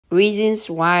Reasons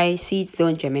why seeds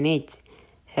don't germinate.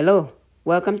 Hello,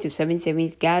 welcome to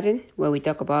 7/7 Garden, where we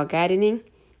talk about gardening,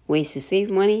 ways to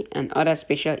save money, and other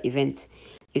special events.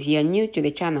 If you are new to the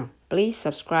channel, please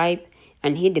subscribe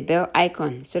and hit the bell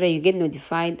icon so that you get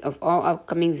notified of all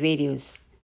upcoming videos.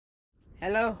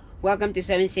 Hello, welcome to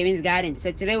 7/7 Garden.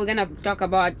 So today we're gonna talk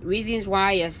about reasons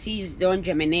why your seeds don't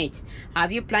germinate.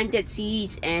 Have you planted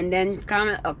seeds and then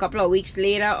come a couple of weeks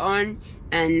later on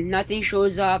and nothing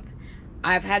shows up?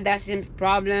 I've had that same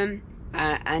problem,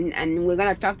 and we're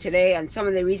gonna talk today on some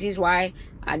of the reasons why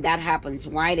that happens,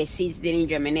 why the seeds didn't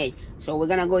germinate. So we're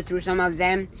gonna go through some of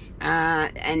them,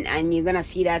 and you're gonna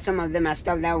see that some of them are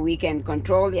stuff that we can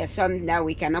control. There's some that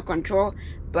we cannot control,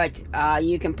 but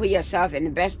you can put yourself in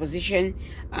the best position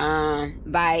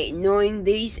by knowing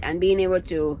these and being able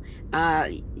to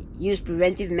use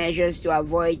preventive measures to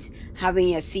avoid having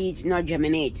your seeds not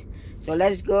germinate. So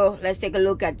let's take a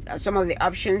look at some of the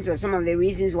options or some of the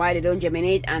reasons why they don't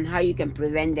germinate and how you can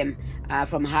prevent them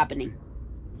from happening.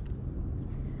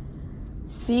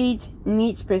 Seeds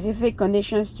need specific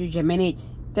conditions to germinate.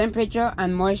 Temperature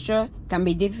and moisture can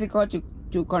be difficult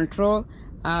to control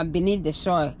beneath the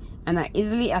soil and are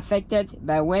easily affected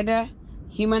by weather,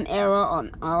 human error,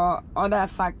 or other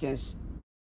factors.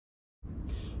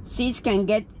 Seeds can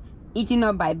get eaten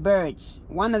up by birds.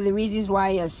 One of the reasons why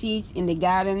your seeds in the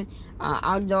garden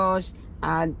outdoors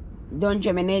don't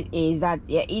germinate is that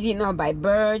they're eaten up by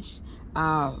birds,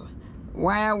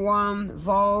 wireworm,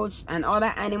 voles, and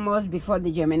other animals before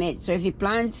they germinate. So if you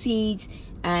plant seeds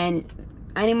and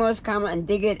animals come and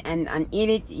dig it and eat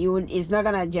it, it's not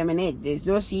gonna germinate.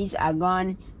 Those seeds are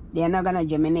gone. They're not gonna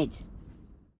germinate.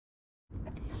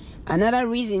 Another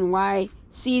reason why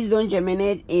seeds don't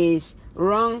germinate is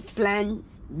wrong plant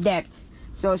depth.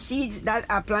 So seeds that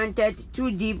are planted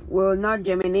too deep will not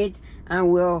germinate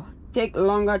and will take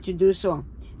longer to do so.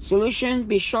 Solution: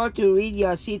 be sure to read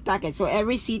your seed packet. So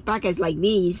every seed packet like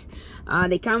these,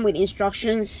 they come with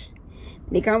instructions.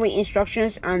 They come with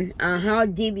instructions on how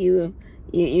deep you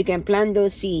can plant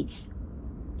those seeds.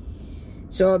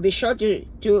 So be sure to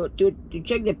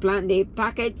check the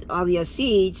packet of your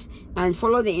seeds and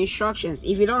follow the instructions.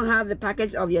 If you don't have the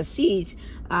packets of your seeds,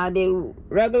 the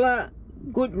regular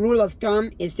good rule of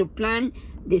thumb is to plant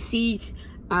the seeds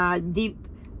deep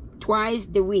twice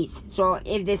the width. So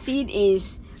if the seed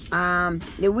is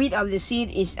the width of the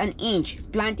seed is 1 inch,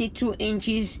 plant it 2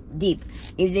 inches deep.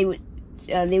 If the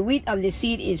width of the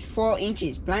seed is 4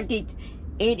 inches, plant it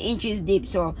 8 inches deep.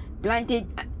 So plant it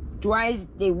twice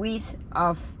the width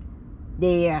of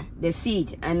the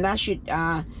seed, and that should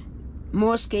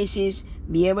most cases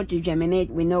be able to germinate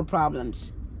with no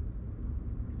problems.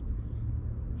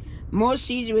 Most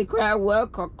seeds require well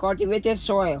cultivated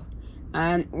soil,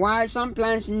 and while some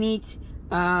plants will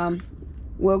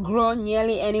grow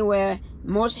nearly anywhere,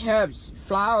 most herbs,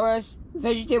 flowers,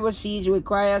 vegetable seeds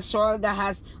require soil that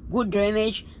has good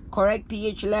drainage, correct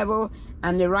pH level,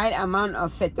 and the right amount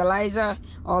of fertilizer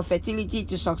or fertility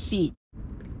to succeed.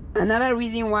 Another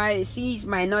reason why seeds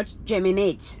might not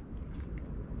germinate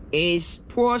is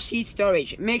poor seed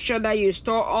storage. Make sure that you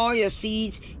store all your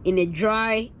seeds in a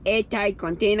dry, airtight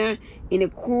container in a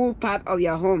cool part of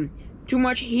your home. Too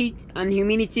much heat and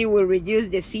humidity will reduce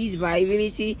the seed's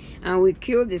viability and will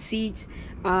kill the seeds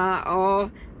or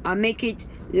make it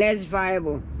less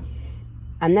viable.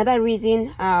 Another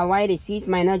reason why the seeds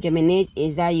might not germinate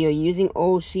is that you're using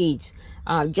old seeds.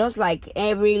 Just like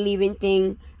every living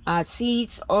thing,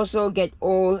 seeds also get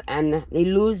old and they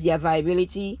lose their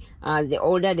viability the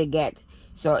older they get.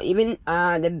 So even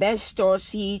the best stored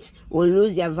seeds will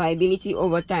lose their viability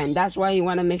over time. That's why you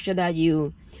want to make sure that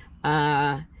you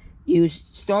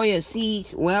store your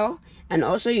seeds well, and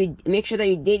also you make sure that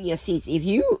you date your seeds. If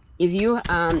you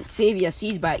save your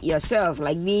seeds by yourself,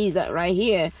 like these that right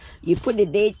here, you put the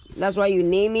date. That's why you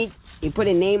name it. You put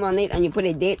a name on it and you put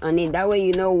a date on it. That way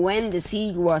you know when the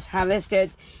seed was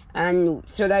harvested, and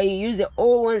so that you use the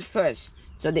old ones first.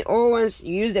 So the old ones,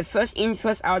 you use the first in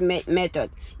first out method.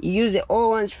 You use the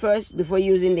old ones first before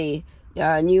using the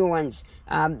new ones,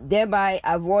 thereby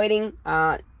avoiding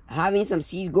having some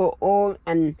seeds go old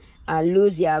and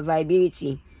lose their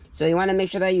viability. So you want to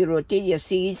make sure that you rotate your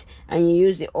seeds and you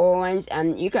use the old ones,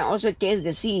 and you can also taste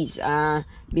the seeds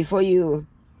before you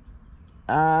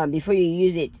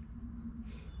use it.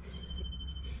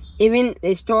 Even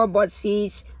the store-bought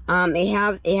seeds, it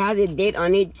has a date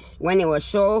on it when it was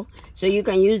sold, so you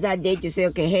can use that date to say,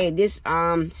 okay, hey, this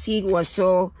seed was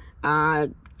sold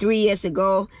 3 years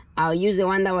ago. I'll use the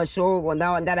one that was sold, or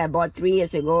that I bought 3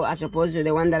 years ago, as opposed to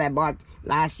the one that I bought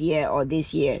last year or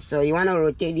this year. So you want to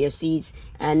rotate your seeds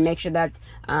and make sure that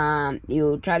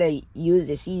you try to use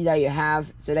the seeds that you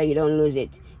have so that you don't lose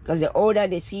it. because the older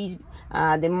the seeds,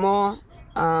 the more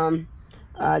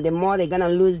they're gonna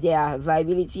lose their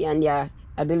viability and their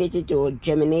ability to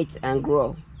germinate and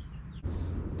grow.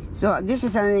 So this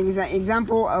is an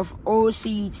example of old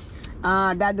seeds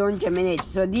that don't germinate.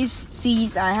 So these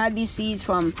seeds, I had these seeds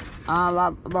from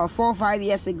about 4 or 5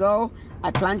 years ago.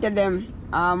 I planted them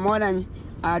more than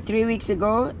 3 weeks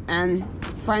ago, and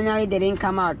finally they didn't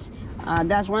come out.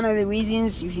 That's one of the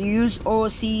reasons. If you use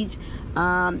old seeds,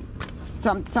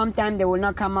 sometimes they will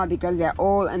not come out because they're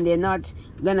old and they're not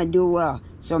gonna do well.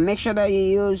 So make sure that you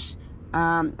use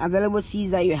available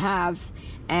seeds that you have.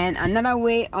 And another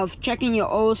way of checking your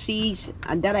old seeds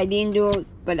that I didn't do,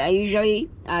 but I usually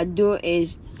do,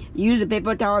 is use the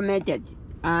paper towel method.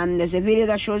 And there's a video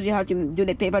that shows you how to do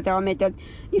the paper towel method.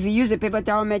 If you use the paper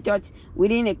towel method,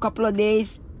 within a couple of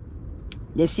days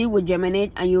the seed will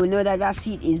germinate, and you will know that that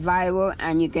seed is viable,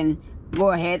 and you can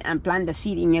go ahead and plant the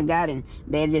seed in your garden.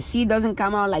 But if the seed doesn't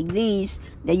come out like this,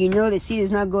 then you know the seed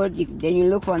is not good. Then you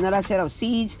look for another set of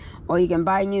seeds, or you can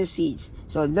buy new seeds.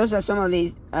 So those are some of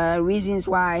the reasons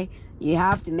why you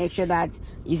have to make sure that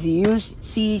if you use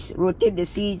seeds, rotate the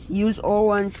seeds, use old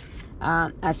ones.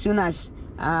 As soon as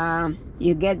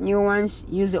you get new ones,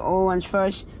 use the old ones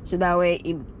first, so that way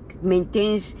it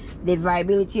maintains the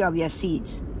viability of your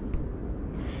seeds.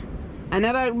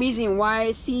 Another reason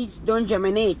why seeds don't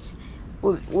germinate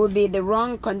would be the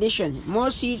wrong condition.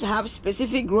 Most seeds have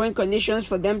specific growing conditions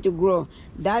for them to grow.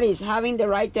 That is, having the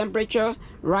right temperature,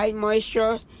 right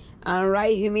moisture, and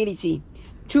right humidity.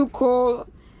 Too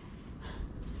cold,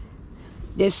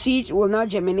 the seeds will not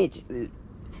germinate.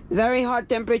 Very hot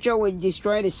temperature will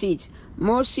destroy the seeds.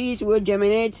 Most seeds will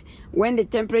germinate when the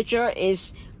temperature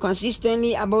is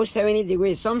consistently above 70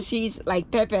 degrees. Some seeds,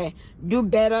 like pepper, do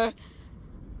better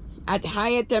at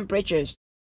higher temperatures.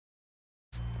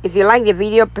 If you like the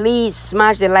video, please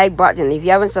smash the like button. If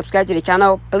you haven't subscribed to the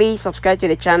channel, please subscribe to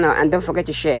the channel, and don't forget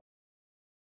to share.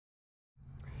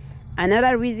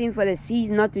 Another reason for the seeds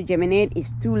not to germinate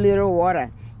is too little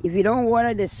water. If you don't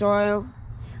water the soil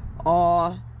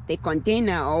or the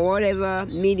container or whatever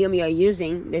medium you're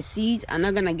using, the seeds are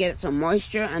not gonna get some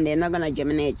moisture, and they're not gonna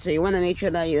germinate. So you want to make sure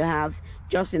that you have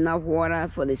just enough water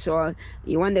for the soil.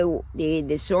 You want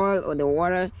the soil or the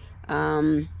water,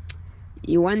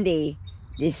 you want the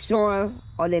soil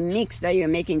or the mix that you're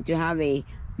making to have a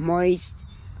moist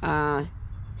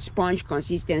sponge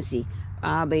consistency,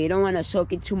 but you don't want to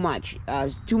soak it too much.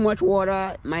 Too much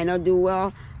water might not do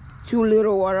well. Too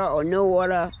little water or no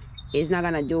water is not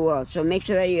gonna do well. So make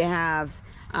sure that you have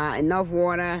enough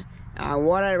water,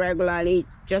 water regularly,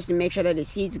 just to make sure that the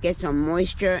seeds get some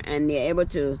moisture and they're able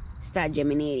to start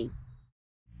germinating.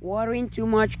 Watering too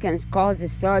much can cause the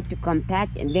soil to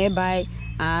compact, and thereby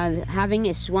having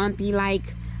a swampy-like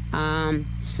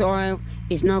soil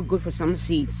is not good for some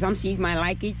seeds. Some seeds might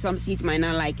like it, some seeds might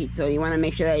not like it. So you want to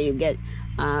make sure that you get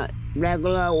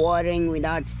regular watering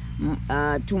without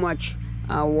too much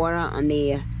water on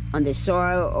the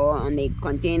soil or on the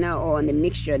container or on the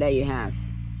mixture that you have.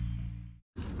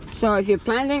 So if you're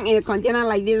planting in a container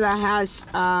like this that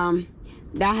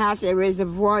has a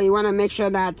reservoir, you want to make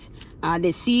sure that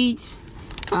the seeds,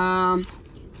 the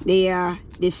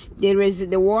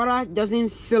water doesn't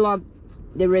fill up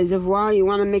the reservoir. You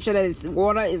want to make sure that the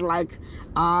water is like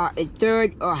a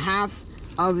third or half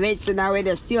of it, so that way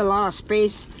there's still a lot of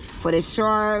space for the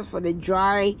soil, for the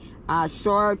dry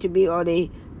soil to be, or the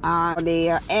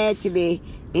air to be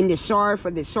in the soil,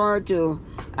 for the soil to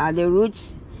the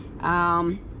roots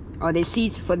or the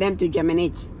seeds, for them to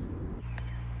germinate.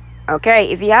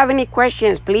 Okay, if you have any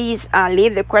questions, please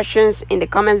leave the questions in the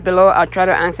comments below. I'll try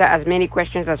to answer as many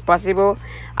questions as possible.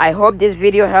 I hope this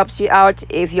video helps you out.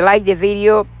 If you like the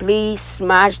video, please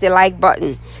smash the like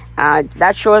button.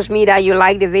 That shows me that you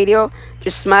like the video.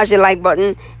 Just smash the like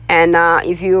button. And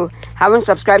if you haven't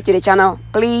subscribed to the channel,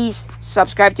 please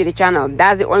subscribe to the channel.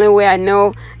 That's the only way I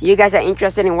know you guys are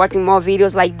interested in watching more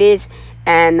videos like this,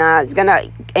 and it's gonna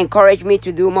encourage me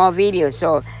to do more videos.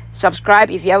 So subscribe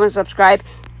if you haven't subscribed.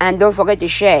 And don't forget to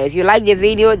share. If you like the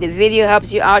video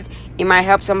helps you out, it might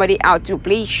help somebody out too.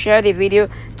 Please share the video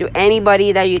to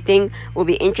anybody that you think will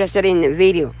be interested in the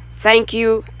video. Thank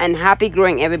you, and happy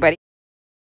growing, everybody.